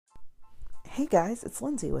Hey guys, it's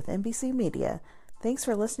Lindsay with NBC Media. Thanks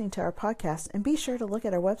for listening to our podcast, and be sure to look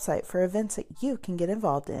at our website for events that you can get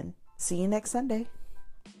involved in. See you next Sunday.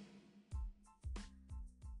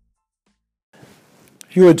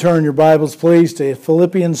 If you would turn your Bibles, please, to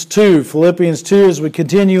Philippians 2. Philippians 2 as we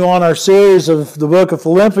continue on our series of the book of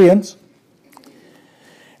Philippians.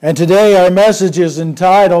 And today our message is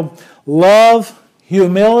entitled, Love,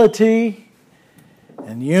 Humility,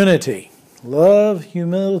 and Unity. Love,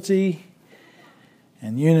 humility,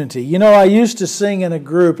 and unity. You know, I used to sing in a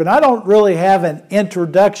group, and I don't really have an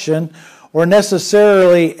introduction or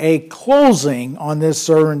necessarily a closing on this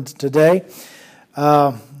sermon today.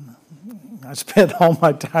 I spent all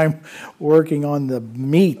my time working on the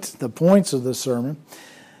meat, the points of the sermon.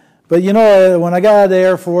 But you know, when I got out of the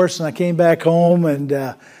Air Force and I came back home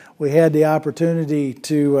and we had the opportunity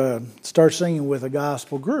to start singing with a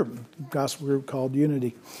gospel group called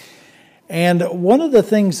Unity. And one of the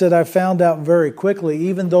things that I found out very quickly,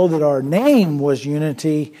 even though that our name was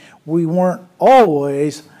Unity, we weren't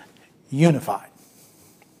always unified.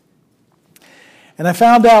 And I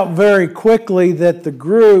found out very quickly that the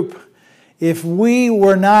group, if we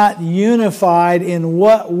were not unified in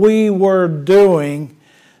what we were doing,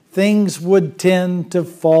 things would tend to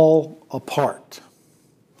fall apart.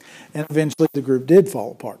 And eventually the group did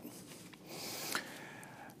fall apart.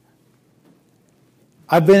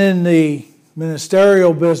 I've been in the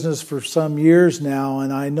ministerial business for some years now,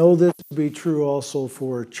 and I know this to be true also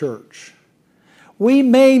for a church. We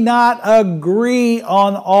may not agree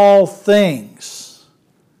on all things,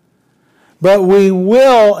 but we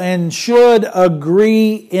will and should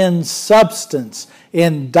agree in substance,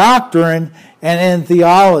 in doctrine, and in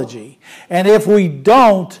theology. And if we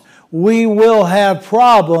don't, we will have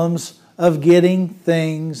problems of getting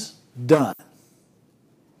things done.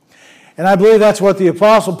 And I believe that's what the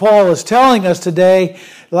Apostle Paul is telling us today.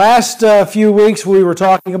 Last few weeks we were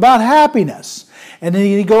talking about happiness. And then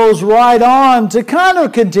he goes right on to kind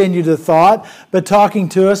of continue the thought, but talking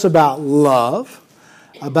to us about love,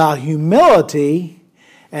 about humility,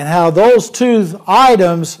 and how those two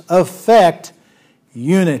items affect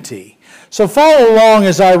unity. So follow along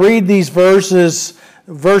as I read these verses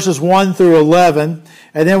 1 through 11,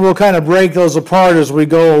 and then we'll kind of break those apart as we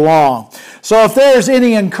go along. So if there's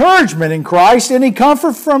any encouragement in Christ, any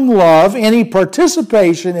comfort from love, any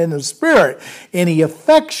participation in the Spirit, any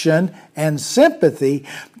affection and sympathy,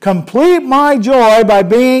 complete my joy by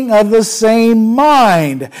being of the same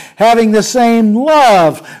mind, having the same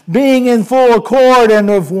love, being in full accord and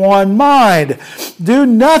of one mind. Do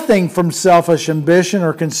nothing from selfish ambition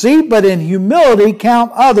or conceit, but in humility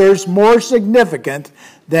count others more significant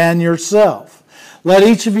than yourself. Let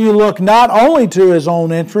each of you look not only to his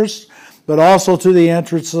own interests, but also to the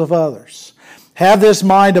interests of others. Have this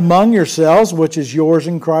mind among yourselves, which is yours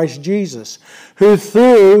in Christ Jesus, who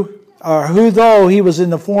though he was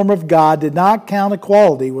in the form of God, did not count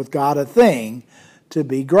equality with God a thing to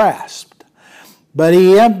be grasped. But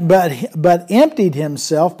emptied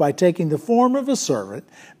himself by taking the form of a servant,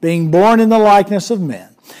 being born in the likeness of men.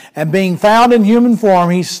 And being found in human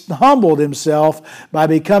form, he humbled himself by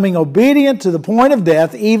becoming obedient to the point of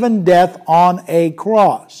death, even death on a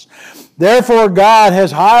cross. Therefore God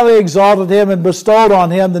has highly exalted him and bestowed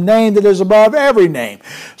on him the name that is above every name,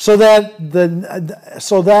 so that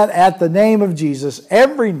at the name of Jesus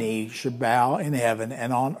every knee should bow in heaven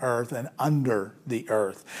and on earth and under the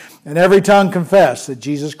earth, and every tongue confess that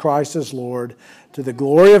Jesus Christ is Lord, to the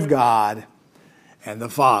glory of God and the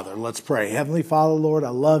Father. Let's pray. Heavenly Father, Lord, I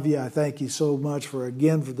love you. I thank you so much for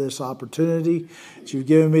this opportunity that you've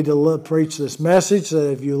given me to preach this message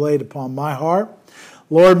that you laid upon my heart.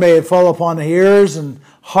 Lord, may it fall upon the ears and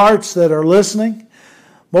hearts that are listening.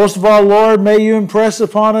 Most of all, Lord, may you impress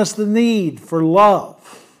upon us the need for love,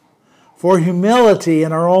 for humility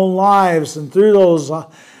in our own lives, and through those,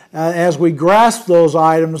 as we grasp those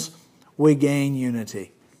items, we gain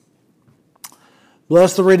unity.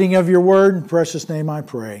 Bless the reading of your word. In precious name I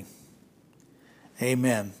pray.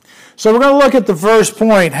 Amen. So we're going to look at the first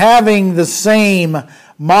point, having the same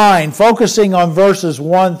mind, focusing on verses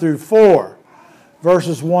 1 through 4.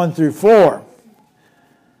 Verses 1 through 4.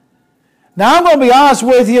 Now I'm going to be honest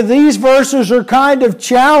with you, these verses are kind of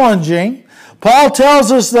challenging. Paul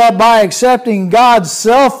tells us that by accepting God's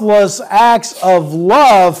selfless acts of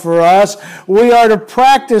love for us, we are to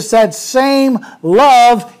practice that same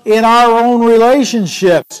love in our own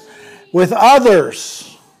relationships with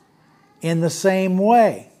others in the same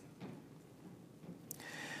way.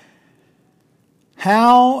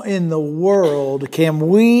 How in the world can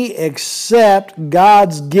we accept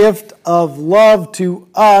God's gift of love to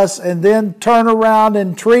us and then turn around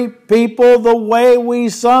and treat people the way we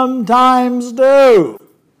sometimes do?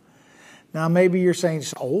 Now maybe you're saying,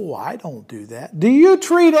 oh, I don't do that. Do you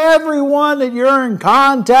treat everyone that you're in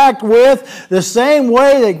contact with the same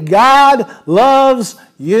way that God loves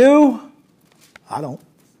you? I don't.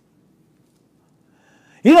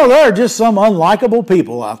 You know, there are just some unlikable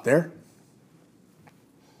people out there.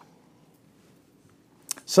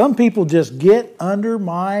 Some people just get under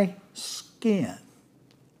my skin.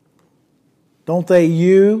 Don't they,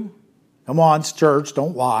 you? Come on, it's church,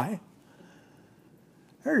 don't lie.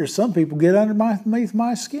 There are some people get underneath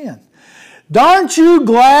my skin. Aren't you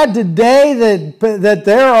glad today that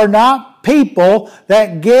there are not people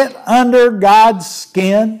that get under God's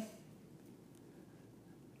skin?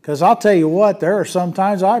 Because I'll tell you what, there are some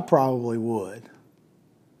times I probably would.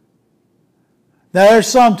 Now, there's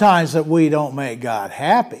sometimes that we don't make God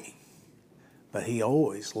happy, but He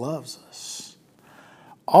always loves us.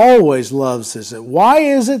 Always loves us. Why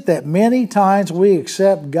is it that many times we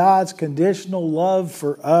accept God's conditional love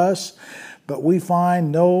for us, but we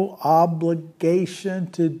find no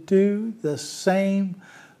obligation to do the same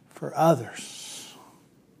for others?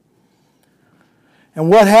 And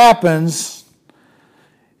what happens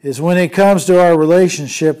is when it comes to our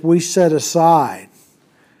relationship, we set aside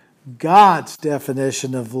God's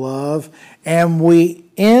definition of love, and we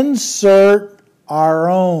insert our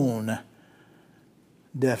own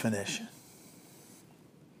definition.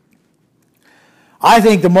 I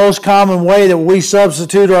think the most common way that we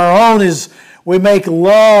substitute our own is we make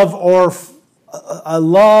love a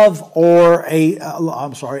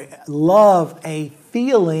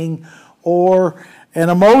feeling or an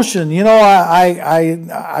emotion. You know,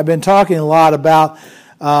 I've been talking a lot about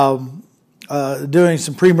doing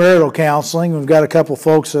some premarital counseling. We've got a couple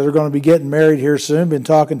folks that are going to be getting married here soon. Been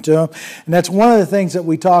talking to them. And that's one of the things that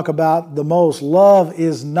we talk about the most. Love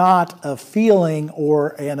is not a feeling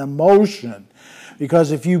or an emotion.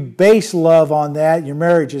 Because if you base love on that, your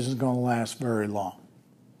marriage isn't going to last very long.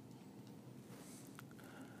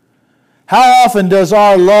 How often does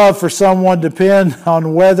our love for someone depend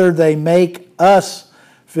on whether they make us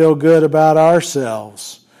feel good about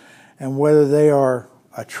ourselves and whether they are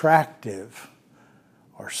attractive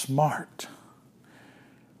or smart?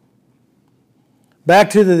 Back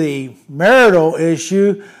to the marital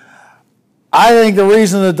issue, I think the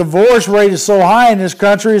reason the divorce rate is so high in this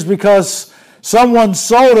country is because someone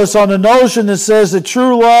sold us on the notion that says that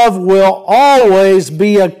true love will always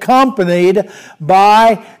be accompanied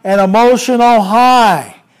by an emotional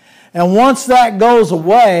high. And once that goes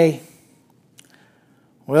away,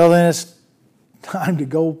 well, then it's time to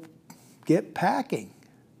go get packing.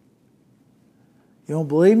 You don't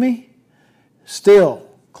believe me? Still,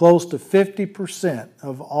 close to 50%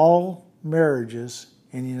 of all marriages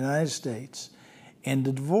in the United States end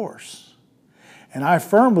in divorce. And I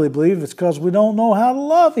firmly believe it's because we don't know how to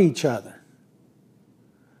love each other.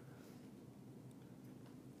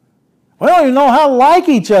 We don't even know how to like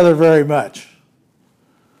each other very much.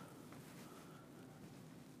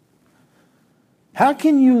 How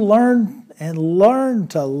can you learn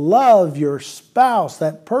to love your spouse,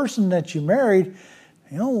 that person that you married?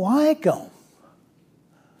 You don't like them.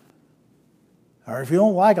 Or if you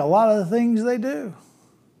don't like a lot of the things they do.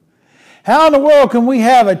 How in the world can we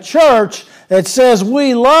have a church that says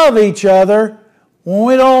we love each other when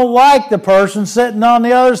we don't like the person sitting on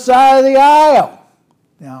the other side of the aisle?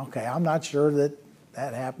 Now, okay, I'm not sure that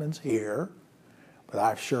happens here, but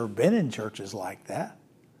I've sure been in churches like that.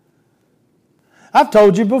 I've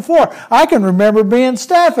told you before, I can remember being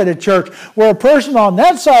staff at a church where a person on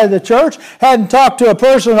that side of the church hadn't talked to a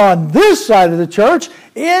person on this side of the church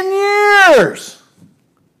in years.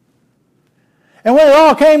 And when it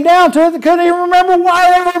all came down to it, they couldn't even remember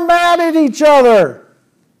why they were mad at each other.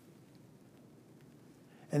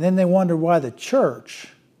 And then they wondered why the church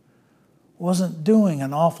wasn't doing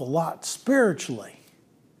an awful lot spiritually.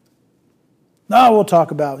 Now, we'll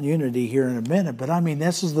talk about unity here in a minute, but I mean,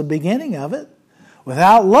 this is the beginning of it.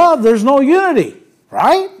 Without love, there's no unity,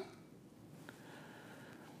 right?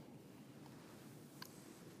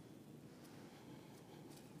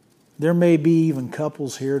 There may be even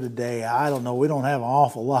couples here today. I don't know. We don't have an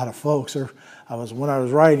awful lot of folks. When I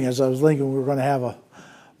was writing this, I was thinking we were going to have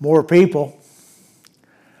more people.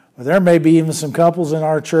 But there may be even some couples in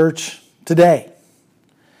our church today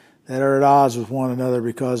that are at odds with one another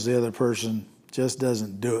because the other person just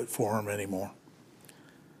doesn't do it for them anymore.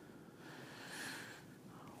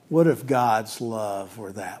 What if God's love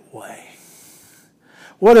were that way?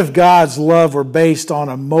 What if God's love were based on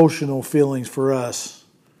emotional feelings for us?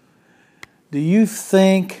 Do you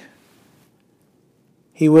think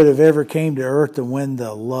He would have ever came to earth to win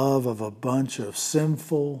the love of a bunch of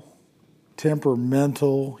sinful,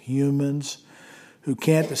 temperamental humans who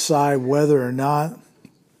can't decide whether or not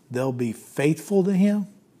they'll be faithful to Him?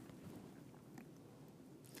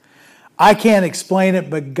 I can't explain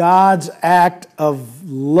it, but God's act of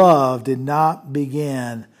love did not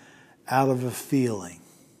begin out of a feeling.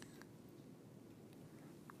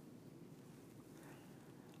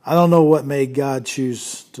 I don't know what made God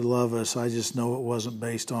choose to love us. I just know it wasn't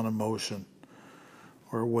based on emotion,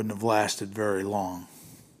 or it wouldn't have lasted very long.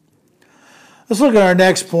 Let's look at our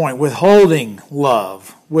next point, withholding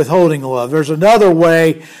love. Withholding love. There's another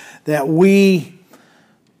way that we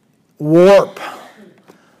warp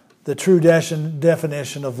the true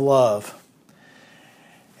definition of love.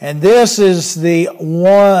 And this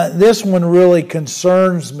one really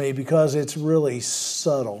concerns me because it's really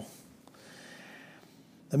subtle.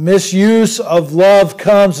 The misuse of love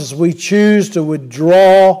comes as we choose to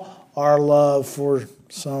withdraw our love from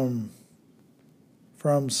some.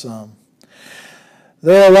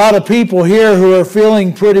 There are a lot of people here who are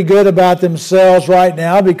feeling pretty good about themselves right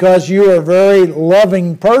now because you are a very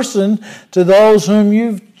loving person to those whom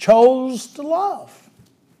you've chose to love.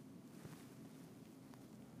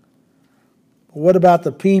 But what about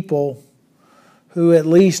the people who, at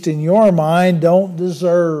least in your mind, don't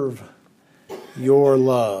deserve your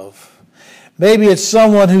love? Maybe it's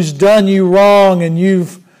someone who's done you wrong and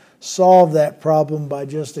you've solved that problem by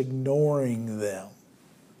just ignoring them.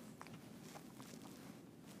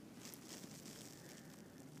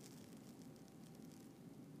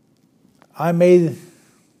 I may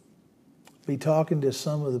be talking to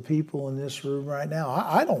some of the people in this room right now.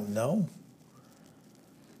 I don't know.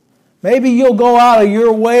 Maybe you'll go out of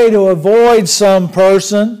your way to avoid some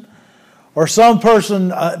person, or some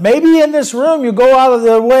person, maybe in this room you'll go out of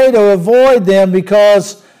their way to avoid them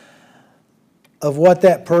because of what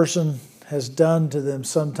that person has done to them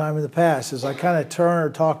sometime in the past. As I kind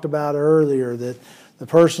of talked about earlier, that the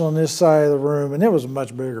person on this side of the room, and it was a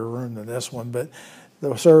much bigger room than this one, but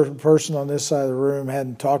the certain person on this side of the room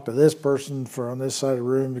hadn't talked to this person on this side of the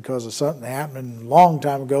room because of something happening a long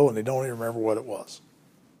time ago and they don't even remember what it was.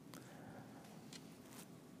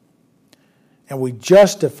 And we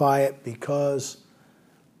justify it because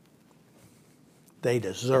they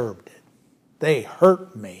deserved it. They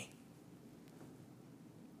hurt me.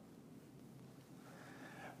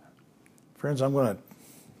 Friends, I'm going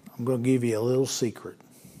to give you a little secret.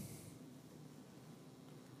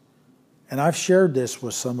 And I've shared this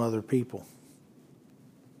with some other people.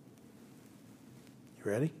 You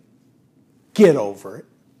ready? Get over it.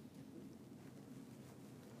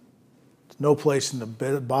 There's no place in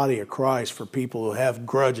the body of Christ for people who have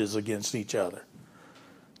grudges against each other.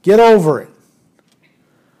 Get over it.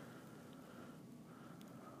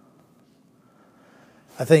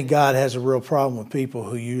 I think God has a real problem with people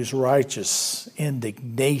who use righteous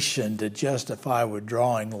indignation to justify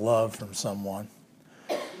withdrawing love from someone.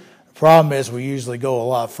 The problem is we usually go a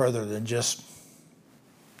lot further than just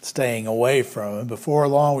staying away from them. Before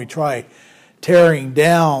long, we try tearing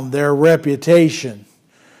down their reputation.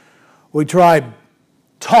 We try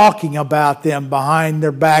talking about them behind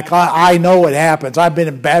their back. I know it happens. I've been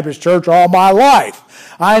in Baptist church all my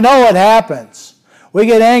life. I know it happens. We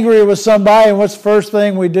get angry with somebody, and what's the first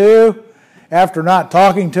thing we do after not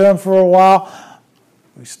talking to them for a while?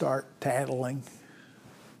 We start tattling.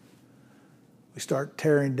 We start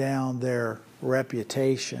tearing down their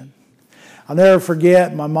reputation. I'll never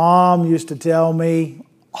forget, my mom used to tell me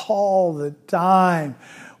all the time,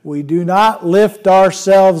 we do not lift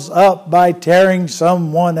ourselves up by tearing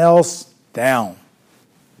someone else down.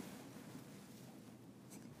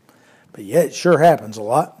 But yet it sure happens a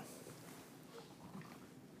lot.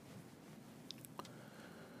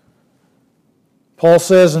 Paul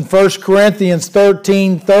says in 1 Corinthians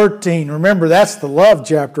 13:13, remember that's the love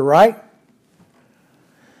chapter, right?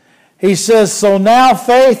 He says, so now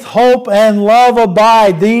faith, hope, and love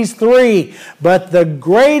abide, these three. But the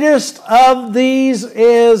greatest of these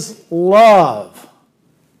is love.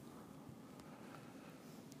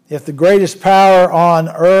 If the greatest power on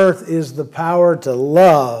earth is the power to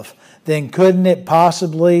love, then couldn't it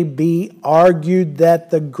possibly be argued that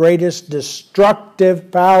the greatest destructive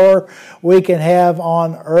power we can have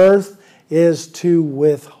on earth is to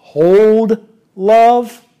withhold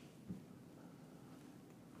love?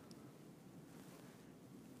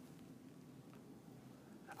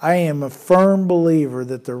 I am a firm believer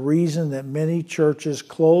that the reason that many churches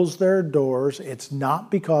close their doors, it's not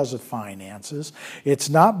because of finances. It's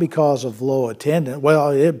not because of low attendance. Well,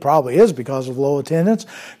 it probably is because of low attendance,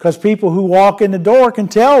 because people who walk in the door can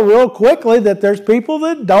tell real quickly that there's people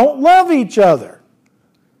that don't love each other.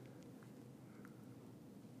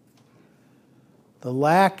 The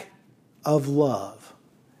lack of love,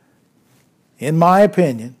 in my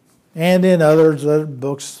opinion, and in others,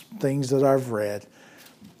 books, things that I've read,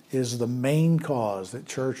 is the main cause that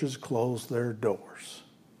churches close their doors.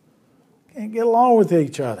 Can't get along with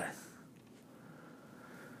each other.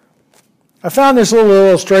 I found this little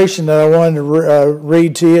illustration that I wanted to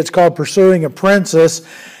read to you. It's called Pursuing a Princess.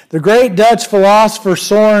 The great Dutch philosopher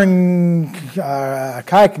Soren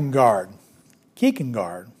Kierkegaard.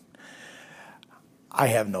 I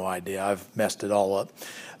have no idea. I've messed it all up.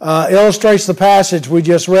 Illustrates the passage we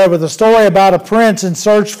just read with a story about a prince in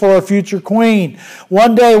search for a future queen.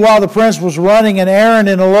 One day while the prince was running an errand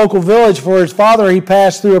in a local village for his father, he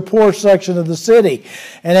passed through a poor section of the city.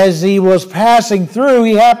 And as he was passing through,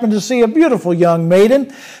 he happened to see a beautiful young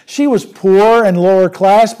maiden. She was poor and lower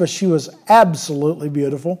class, but she was absolutely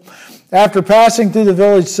beautiful. After passing through the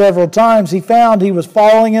village several times, he found he was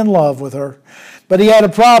falling in love with her. But he had a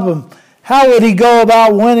problem. How would he go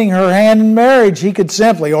about winning her hand in marriage? He could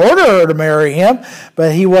simply order her to marry him,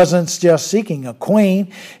 but he wasn't just seeking a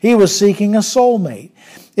queen. He was seeking a soulmate.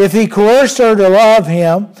 If he coerced her to love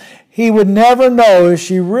him, he would never know if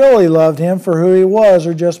she really loved him for who he was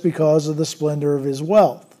or just because of the splendor of his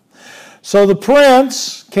wealth. So the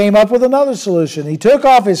prince came up with another solution. He took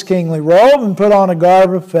off his kingly robe and put on a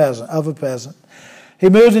garb of a peasant. He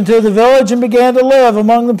moved into the village and began to live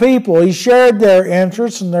among the people. He shared their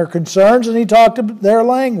interests and their concerns, and he talked their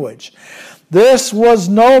language. This was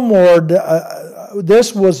no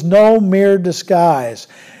mere disguise.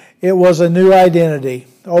 It was a new identity.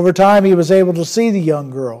 Over time, he was able to see the young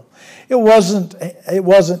girl. It wasn't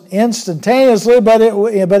instantaneously, but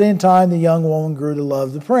in time, the young woman grew to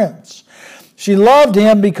love the prince. She loved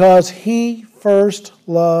him because he first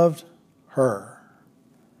loved her.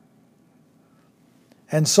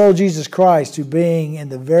 And so Jesus Christ, who being in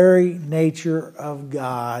the very nature of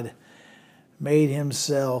God, made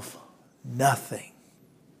himself nothing.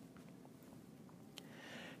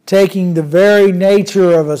 Taking the very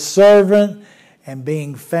nature of a servant and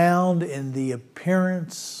being found in the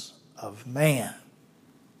appearance of man,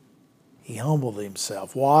 he humbled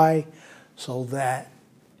himself. Why? So that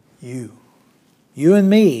you and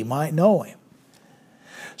me might know him.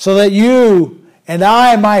 So that you and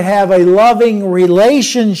I might have a loving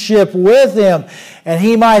relationship with him, and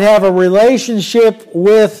he might have a relationship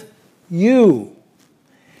with you.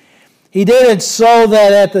 He did it so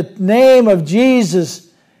that at the name of Jesus,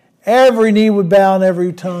 every knee would bow and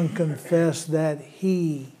every tongue confess that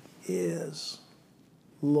he is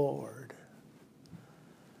Lord.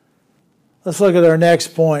 Let's look at our next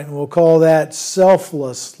point, and we'll call that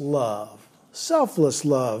selfless love. Selfless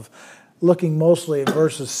love. Looking mostly at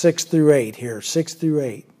verses 6 through 8 here, 6 through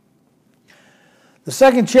 8. The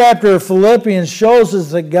second chapter of Philippians shows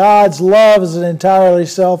us that God's love is an entirely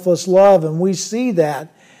selfless love, and we see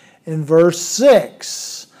that in verse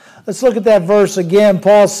 6. Let's look at that verse again.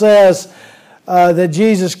 Paul says that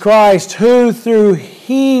Jesus Christ, though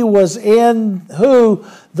he was in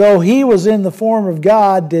the form of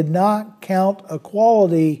God, did not count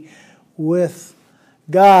equality with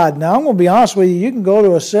God. Now, I'm going to be honest with you. You can go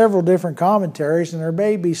to several different commentaries, and there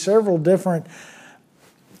may be several different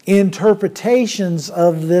interpretations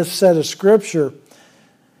of this set of Scripture.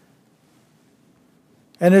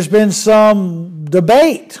 And there's been some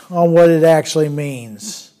debate on what it actually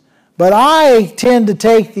means. But I tend to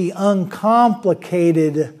take the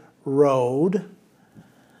uncomplicated road.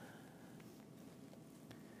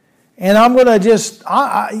 And I'm going to just,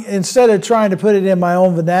 instead of trying to put it in my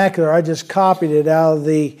own vernacular, I just copied it out of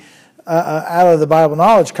the Bible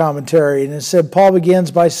Knowledge Commentary. And it said, Paul begins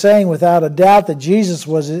by saying without a doubt that Jesus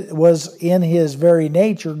was in his very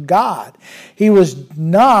nature God. He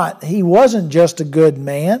wasn't just a good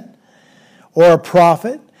man or a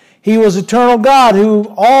prophet. He was eternal God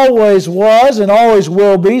who always was and always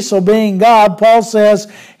will be. So being God, Paul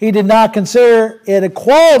says he did not consider it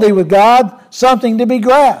equality with God something to be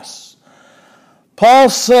grasped.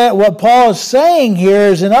 What Paul is saying here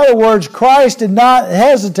is, in other words, Christ did not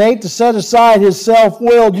hesitate to set aside his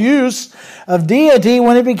self-willed use of deity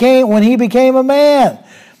when he became a man.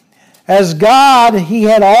 As God, he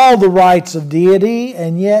had all the rights of deity,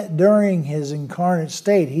 and yet during his incarnate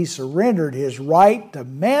state, he surrendered his right to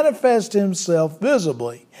manifest himself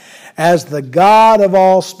visibly as the God of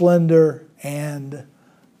all splendor and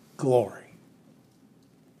glory.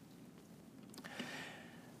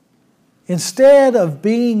 Instead of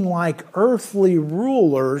being like earthly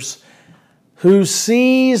rulers who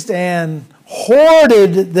seized and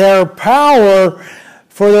hoarded their power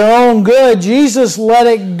for their own good, Jesus let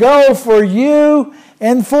it go for you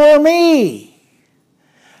and for me.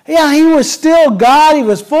 Yeah, he was still God. He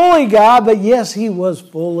was fully God, but yes, he was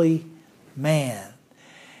fully man.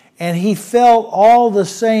 And he felt all the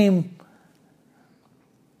same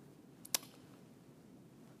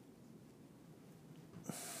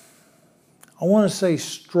I want to say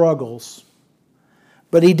struggles,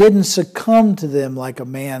 but he didn't succumb to them like a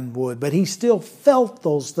man would. But he still felt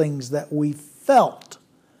those things that we felt.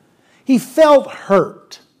 He felt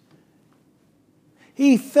hurt.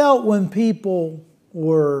 He felt when people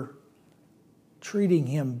were treating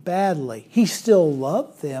him badly. He still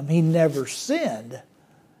loved them. He never sinned.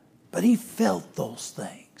 But he felt those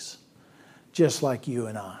things, just like you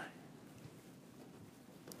and I.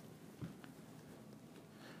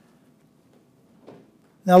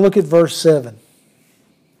 Now look at verse 7.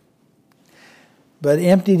 But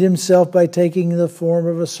emptied himself by taking the form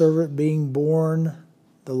of a servant, being born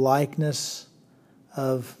the likeness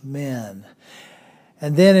of men.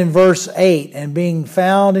 And then in verse 8, and being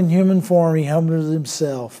found in human form, he humbled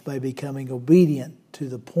himself by becoming obedient to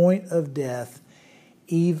the point of death,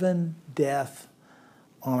 even death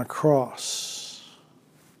on a cross.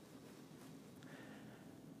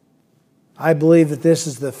 I believe that this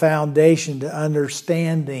is the foundation to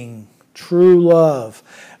understanding true love.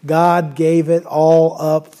 God gave it all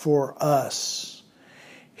up for us.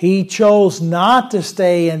 He chose not to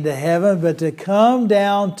stay into heaven, but to come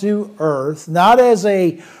down to earth, not as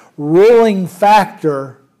a ruling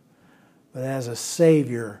factor, but as a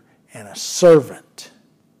Savior and a servant.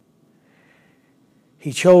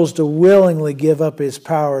 He chose to willingly give up his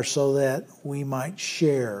power so that we might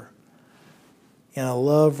share in a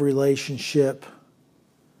love relationship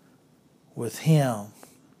with him.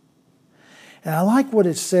 And I like what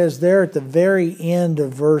it says there at the very end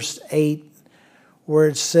of verse 8, where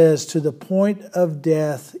it says, to the point of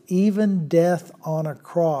death, even death on a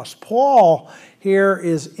cross. Paul here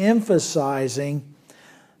is emphasizing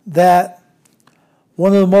that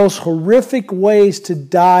one of the most horrific ways to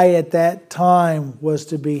die at that time was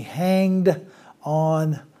to be hanged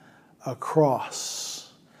on a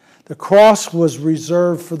cross. The cross was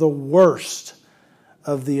reserved for the worst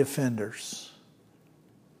of the offenders.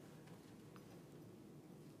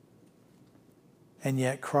 And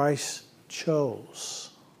yet Christ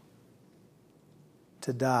chose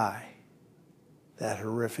to die that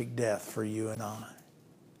horrific death for you and I,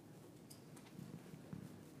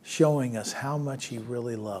 showing us how much he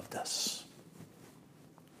really loved us.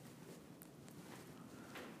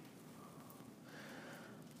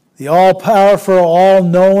 The all-powerful,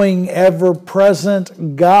 all-knowing,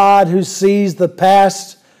 ever-present God who sees the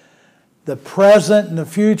past, the present, and the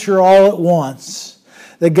future all at once.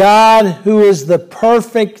 The God who is the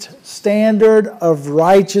perfect standard of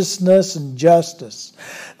righteousness and justice.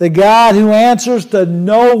 The God who answers to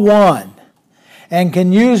no one and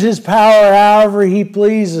can use his power however he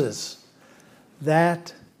pleases.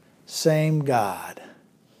 That same God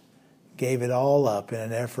gave it all up in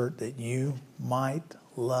an effort that you might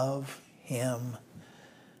love him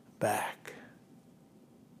back.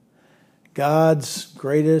 God's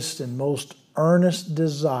greatest and most earnest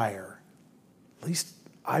desire, at least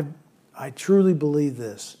I truly believe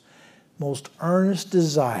this, most earnest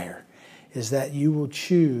desire is that you will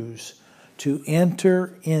choose to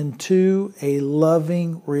enter into a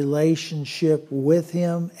loving relationship with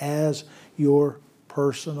him as your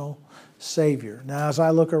personal Savior. Now, as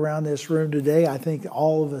I look around this room today, I think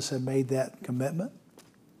all of us have made that commitment.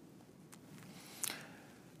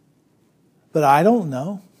 But I don't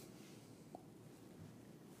know.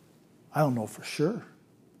 I don't know for sure.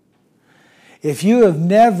 If you have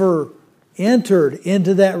never entered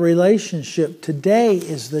into that relationship, today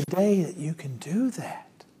is the day that you can do that.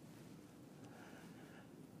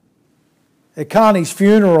 At Connie's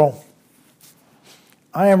funeral,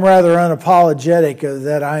 I am rather unapologetic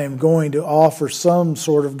that I am going to offer some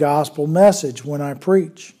sort of gospel message when I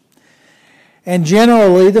preach. And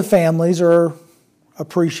generally, the families are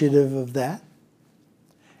appreciative of that.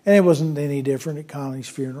 And it wasn't any different at Connie's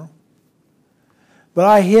funeral. But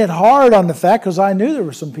I hit hard on the fact, because I knew there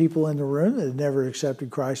were some people in the room that had never accepted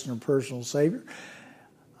Christ as their personal Savior.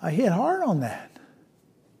 I hit hard on that.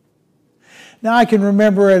 Now, I can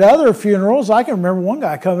remember at other funerals, I can remember one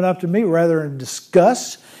guy coming up to me rather in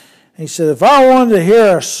disgust. He said, if I wanted to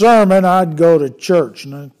hear a sermon, I'd go to church.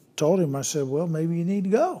 And I told him, I said, well, maybe you need to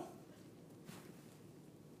go.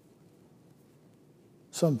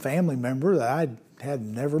 Some family member that I had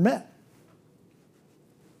never met.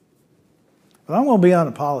 But I'm going to be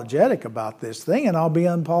unapologetic about this thing, and I'll be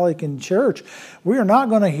unapologetic in church. We are not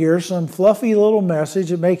going to hear some fluffy little message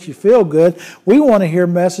that makes you feel good. We want to hear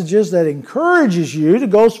messages that encourages you to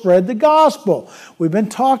go spread the gospel. We've been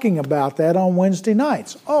talking about that on Wednesday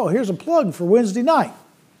nights. Oh, here's a plug for Wednesday night.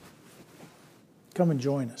 Come and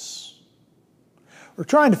join us. We're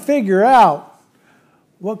trying to figure out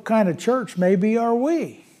what kind of church maybe are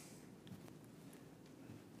we.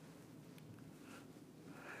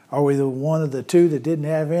 Are we the one of the two that didn't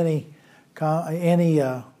have any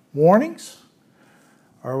warnings?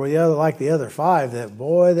 Or are we like the other 5 that,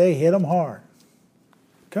 boy, they hit them hard?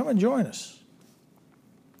 Come and join us.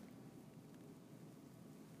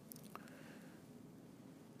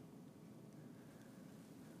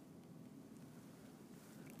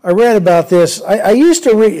 I read about this. I used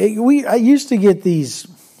to get these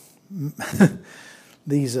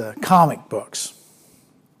these comic books.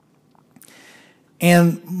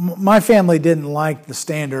 And my family didn't like the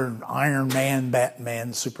standard Iron Man,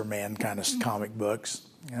 Batman, Superman kind of comic books.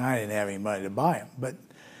 And I didn't have any money to buy them. But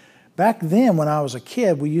back then, when I was a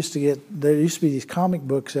kid, there used to be these comic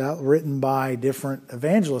books out written by different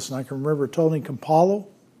evangelists. And I can remember Tony Campolo.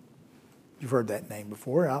 You've heard that name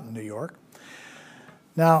before, out in New York.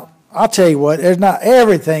 Now, I'll tell you what, there's not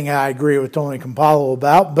everything I agree with Tony Campolo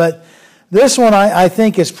about, but this one I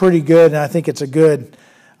think is pretty good, and I think it's a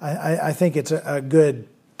good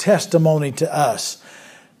testimony to us.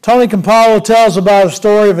 Tony Campolo tells about a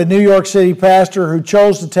story of a New York City pastor who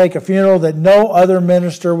chose to take a funeral that no other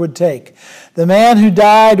minister would take. The man who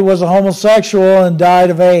died was a homosexual and died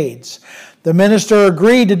of AIDS. The minister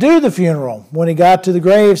agreed to do the funeral. When he got to the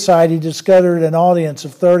graveside, he discovered an audience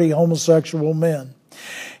of 30 homosexual men.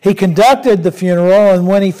 He conducted the funeral, and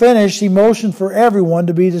when he finished, he motioned for everyone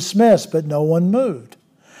to be dismissed, but no one moved.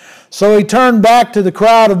 So he turned back to the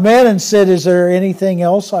crowd of men and said, "Is there anything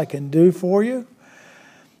else I can do for you?"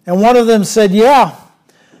 And one of them said, "Yeah,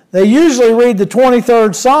 they usually read the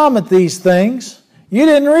 23rd Psalm at these things. You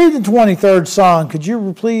didn't read the 23rd Psalm. Could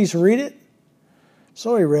you please read it?"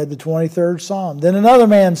 So he read the 23rd Psalm. Then another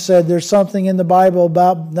man said, "There's something in the Bible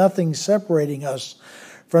about nothing separating us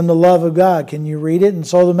from the love of God. Can you read it?" And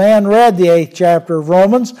so the man read the 8th chapter of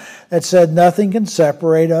Romans that said nothing can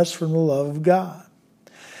separate us from the love of God.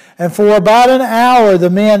 And for about an hour, the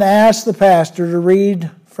men asked the pastor to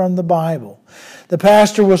read from the Bible. The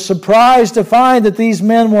pastor was surprised to find that these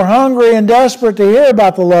men were hungry and desperate to hear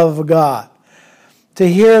about the love of God, to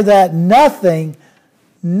hear that nothing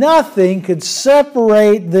could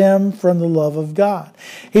separate them from the love of God.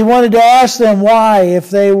 He wanted to ask them why,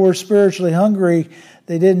 if they were spiritually hungry,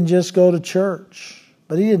 they didn't just go to church.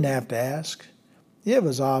 But he didn't have to ask. It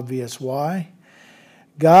was obvious why.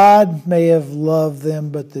 God may have loved them,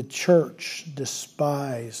 but the church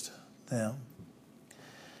despised them.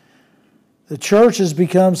 The church has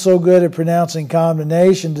become so good at pronouncing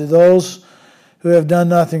condemnation to those who have done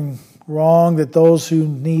nothing wrong that those who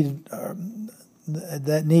need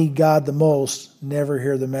God the most never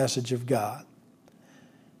hear the message of God.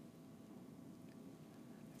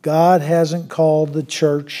 God hasn't called the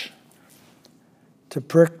church to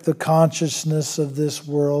prick the consciousness of this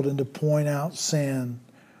world and to point out sin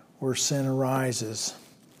where sin arises.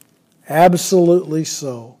 Absolutely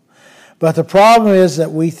so. But the problem is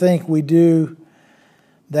that we think we do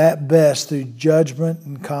that best through judgment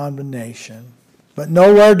and condemnation. But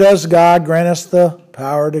nowhere does God grant us the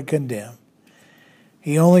power to condemn.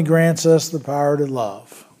 He only grants us the power to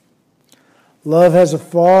love. Love has a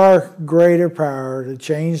far greater power to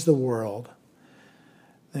change the world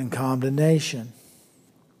than condemnation.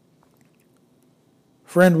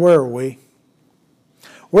 Friend, where are we?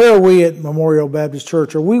 Where are we at Memorial Baptist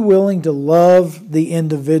Church? Are we willing to love the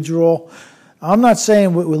individual? I'm not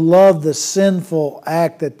saying we love the sinful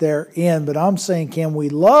act that they're in, but I'm saying, can we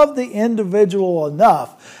love the individual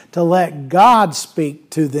enough to let God speak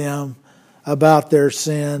to them about their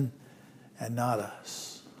sin and not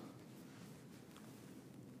us?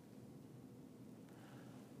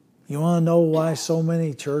 You want to know why so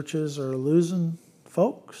many churches are losing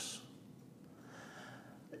folks?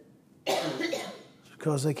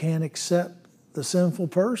 Because they can't accept the sinful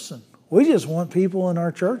person. We just want people in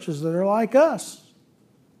our churches that are like us.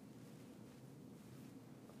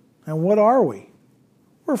 And what are we?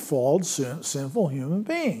 We're flawed, sinful human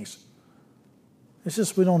beings. It's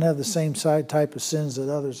just we don't have the same type of sins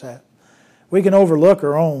that others have. We can overlook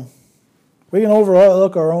our own. We can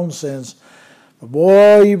overlook our own sins. But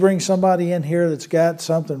boy, you bring somebody in here that's got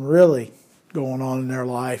something really going on in their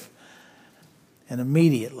life, and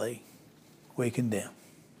immediately we condemn.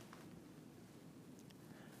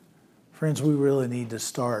 Friends, we really need to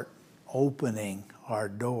start opening our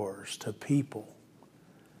doors to people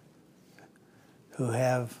who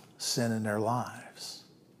have sin in their lives.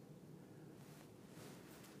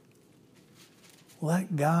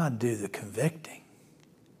 Let God do the convicting.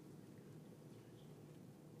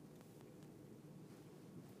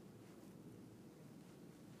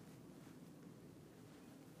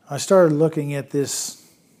 I started looking at this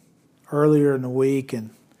earlier in the week, and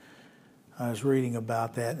I was reading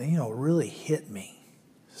about that, and it really hit me.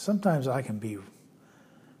 Sometimes I can be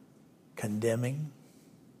condemning,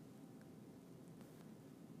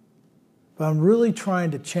 but I'm really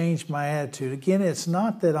trying to change my attitude. Again, it's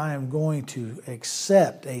not that I am going to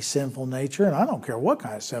accept a sinful nature, and I don't care what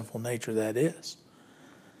kind of sinful nature that is.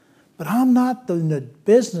 But I'm not in the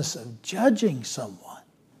business of judging someone,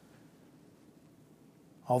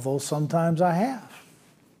 although sometimes I have.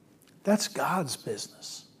 That's God's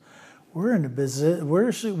business. We're in the business.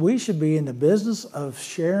 We should be in the business of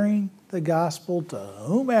sharing the gospel to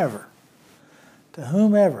whomever. To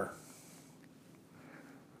whomever.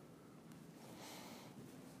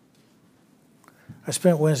 I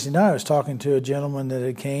spent Wednesday night. I was talking to a gentleman that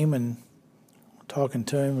had came and talking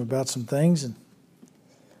to him about some things, and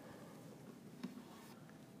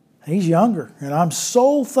he's younger. And I'm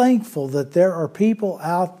so thankful that there are people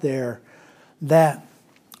out there that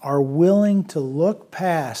are willing to look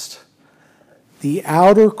past the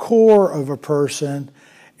outer core of a person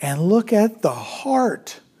and look at the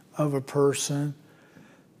heart of a person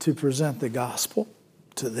to present the gospel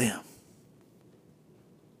to them.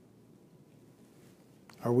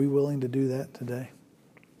 Are we willing to do that today?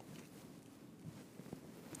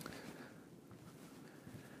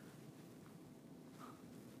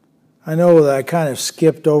 I know that I kind of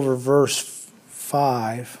skipped over verse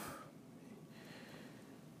 5.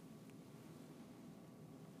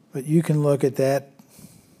 But you can look at that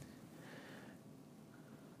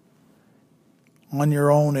on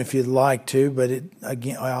your own if you'd like to. But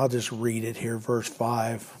again, I'll just read it here, verse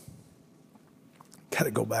 5. Got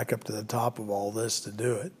to go back up to the top of all this to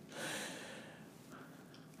do it.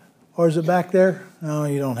 Or is it back there? No,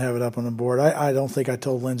 you don't have it up on the board. I don't think I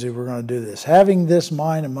told Lindsay we're going to do this. Having this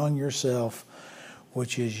mind among yourself,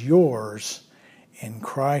 which is yours in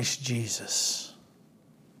Christ Jesus.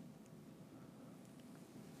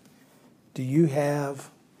 Do you have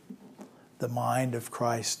the mind of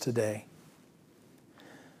Christ today?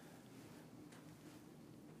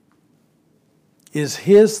 Is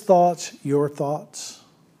His thoughts your thoughts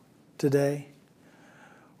today?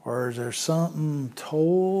 Or is there something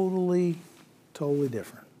totally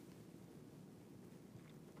different?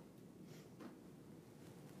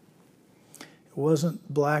 It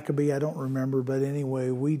wasn't Blackaby, I don't remember, but anyway,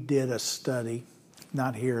 we did a study.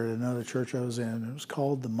 Not here, at another church I was in. It was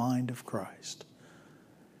called The Mind of Christ.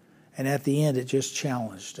 And at the end, it just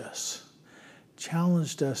challenged us.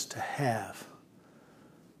 Challenged us to have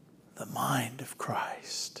the mind of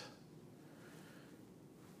Christ.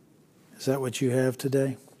 Is that what you have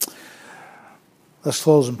today? Let's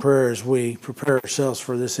close in prayer as we prepare ourselves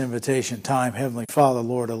for this invitation time. Heavenly Father,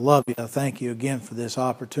 Lord, I love you. I thank you again for this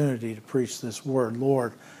opportunity to preach this word.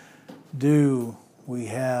 Lord, do we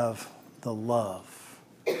have the love?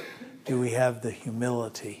 Do we have the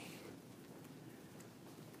humility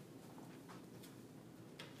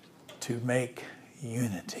to make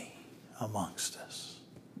unity amongst us?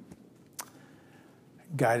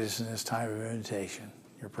 Guide us in this time of invitation.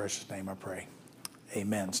 In your precious name I pray.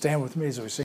 Amen. Stand with me as we sing.